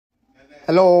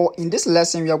Hello, in this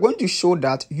lesson we are going to show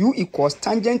that u equals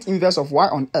tangent inverse of y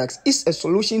on x is a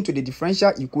solution to the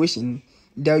differential equation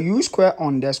δ²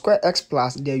 on δ²x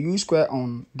plus δ²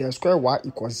 on δ²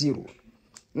 equals 0.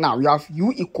 Now we have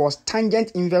u equals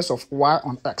tangent inverse of y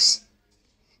on x.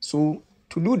 So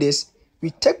to do this, we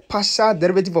take partial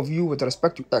derivative of u with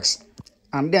respect to x,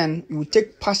 and then we will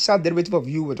take partial derivative of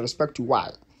u with respect to y.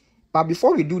 But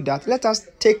before we do that, let us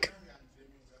take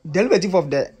derivative of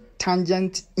the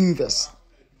tangent inverse.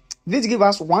 This gives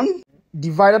us 1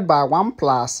 divided by 1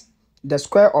 plus the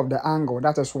square of the angle,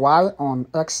 that is y on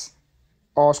x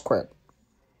all squared.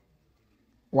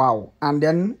 Wow. And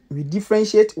then we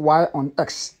differentiate y on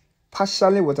x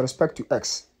partially with respect to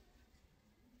x.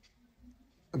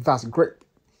 That's great.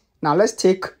 Now let's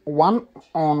take 1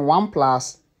 on 1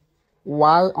 plus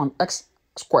y on x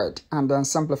squared and then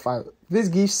simplify. This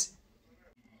gives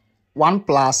 1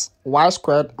 plus y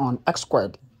squared on x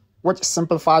squared, which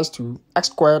simplifies to x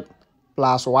squared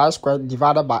plus y squared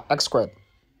divided by x squared.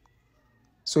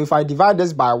 So if I divide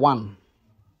this by 1,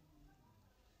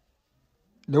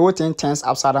 the whole thing turns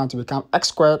upside down to become x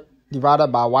squared divided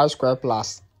by y squared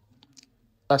plus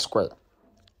x squared.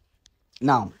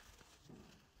 Now,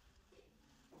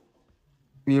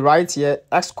 we write here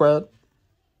x squared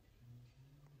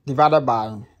divided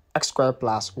by x squared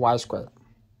plus y squared.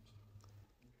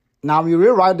 Now we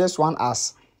rewrite this one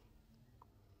as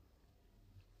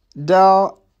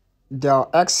del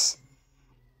x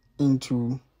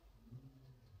into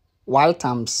y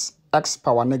times x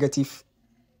power negative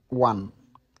 1.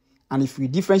 And if we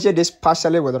differentiate this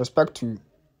partially with respect to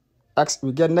x,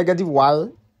 we get negative y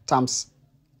times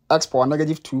x power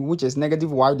negative 2, which is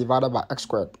negative y divided by x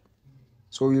squared.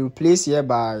 So we replace here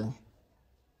by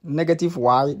negative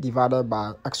y divided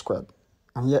by x squared.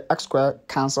 And here x squared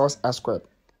cancels x squared.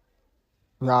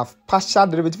 We have partial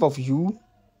derivative of u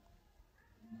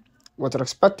with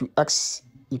respect to x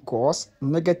equals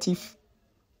negative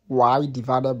y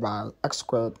divided by x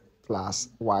squared plus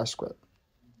y squared.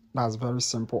 That's very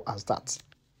simple as that.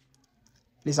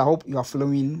 Please, I hope you are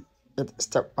following it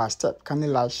step by step. Kindly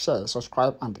like, share,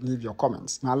 subscribe, and leave your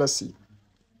comments. Now let's see.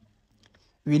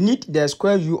 We need the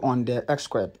square u on the x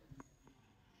squared.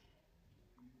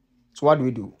 So what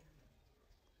do?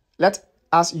 Let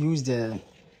us use the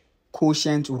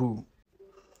quotient rule.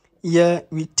 Here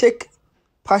we take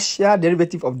partial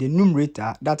derivative of the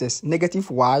numerator, that is negative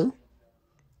y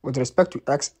with respect to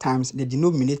x, times the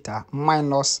denominator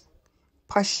minus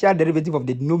partial derivative of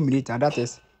the denominator, that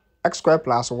is x squared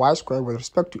plus y squared with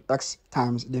respect to x,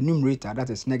 times the numerator, that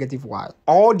is negative y,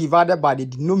 all divided by the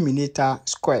denominator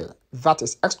square, that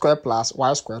is x squared plus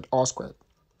y squared all squared.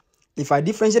 If I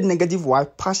differentiate negative y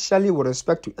partially with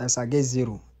respect to x, I get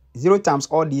 0. 0 times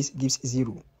all this gives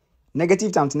 0.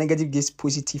 Negative times negative gives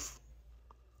positive.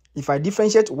 If I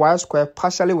differentiate y squared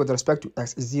partially with respect to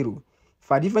x, is 0.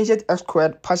 If I differentiate x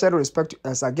squared partially with respect to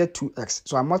x, I get 2x.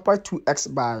 So I multiply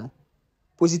 2x by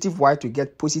positive y to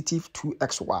get positive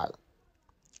 2xy.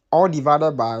 All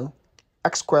divided by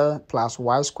x squared plus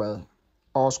y squared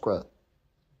all squared.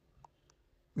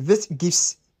 This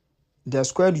gives the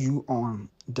squared u on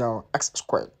the x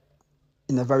squared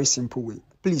in a very simple way.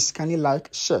 Please, kindly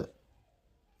like, share,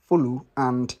 follow,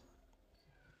 and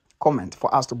comment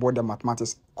for us to build the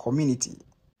mathematics community.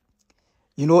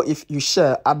 You know, if you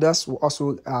share, others will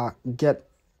also get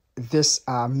this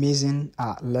amazing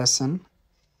lesson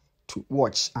to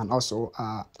watch and also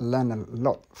learn a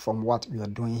lot from what we are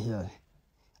doing here.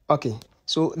 Okay,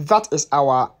 so that is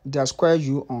our the square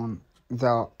u on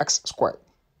the x squared.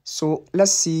 So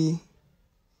let's see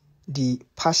the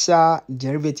partial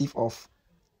derivative of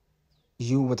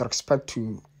u with respect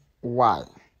to y.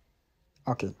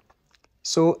 Okay,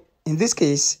 so in this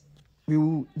case, we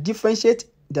will differentiate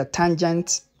the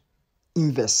tangent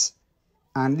inverse,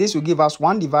 and this will give us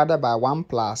 1 divided by 1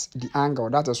 plus the angle,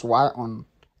 that is y on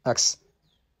x,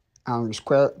 and we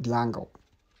square the angle,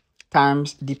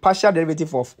 times the partial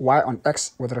derivative of y on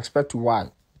x with respect to y.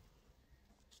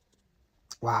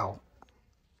 Wow,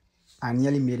 I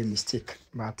nearly made a mistake,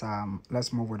 but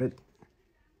let's move with it.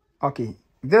 Okay,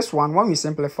 this one, when we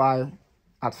simplify,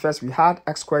 at first we had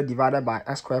x squared divided by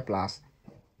x squared plus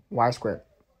y squared.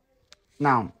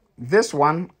 Now, this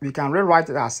one, we can rewrite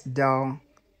it as del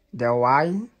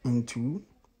y into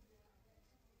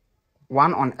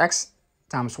 1 on x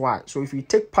times y. So if we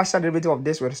take partial derivative of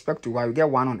this with respect to y, we get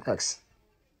 1 on x.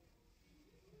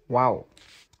 Wow.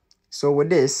 So with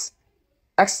this,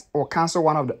 x will cancel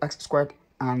 1 of the x squared,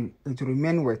 and it will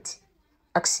remain with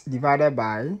x divided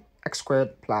by x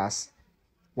squared plus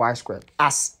y squared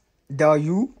as del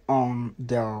u on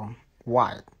del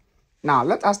y. Now,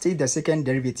 let us take the second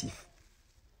derivative.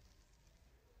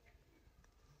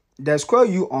 the square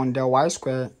u on the y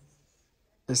square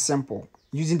is simple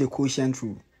using the quotient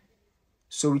rule.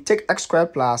 So we take x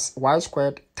squared plus y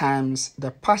squared times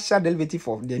the partial derivative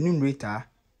of the numerator,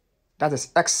 that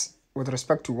is x with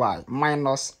respect to y,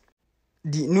 minus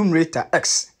the numerator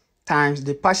x times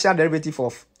the partial derivative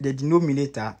of the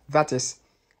denominator, that is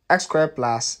x squared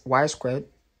plus y squared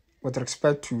with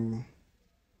respect to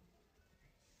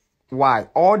y,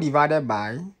 all divided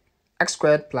by x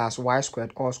squared plus y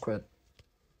squared all squared.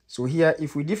 So here,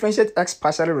 if we differentiate x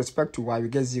partially with respect to y, we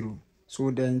get 0.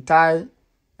 So the entire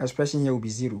expression here will be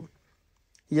 0.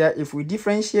 Here, if we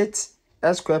differentiate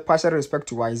x squared partially with respect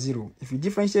to y, 0. If we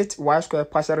differentiate y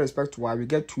squared partially with respect to y, we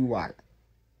get 2y.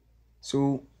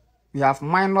 So we have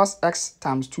minus x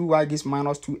times 2y gives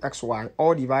minus 2xy,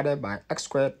 all divided by x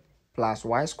squared plus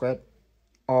y squared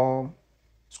all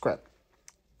squared.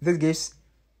 This gives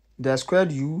the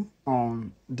squared u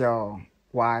on the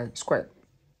y squared.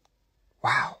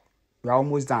 Wow, we are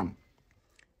almost done.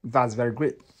 That's very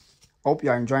great. Hope you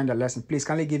are enjoying the lesson. Please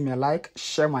kindly give me a like,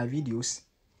 share my videos,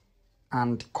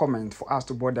 and comment for us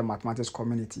to build the mathematics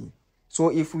community. So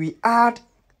if we add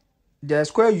the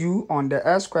square u on the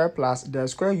x squared plus the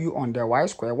square u on the y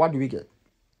squared, what do we get?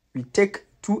 We take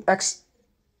 2xy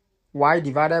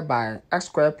divided by x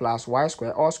squared plus y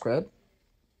squared all squared,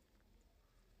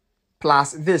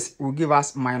 plus this will give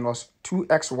us minus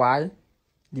 2xy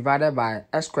divided by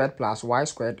x squared plus y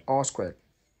squared all squared.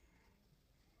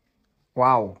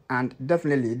 Wow, and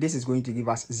definitely this is going to give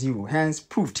us 0, hence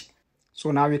proved.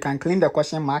 So now we can clean the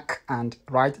question mark and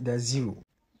write the 0.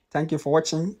 Thank you for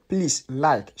watching. Please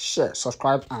like, share,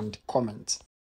 subscribe, and comment.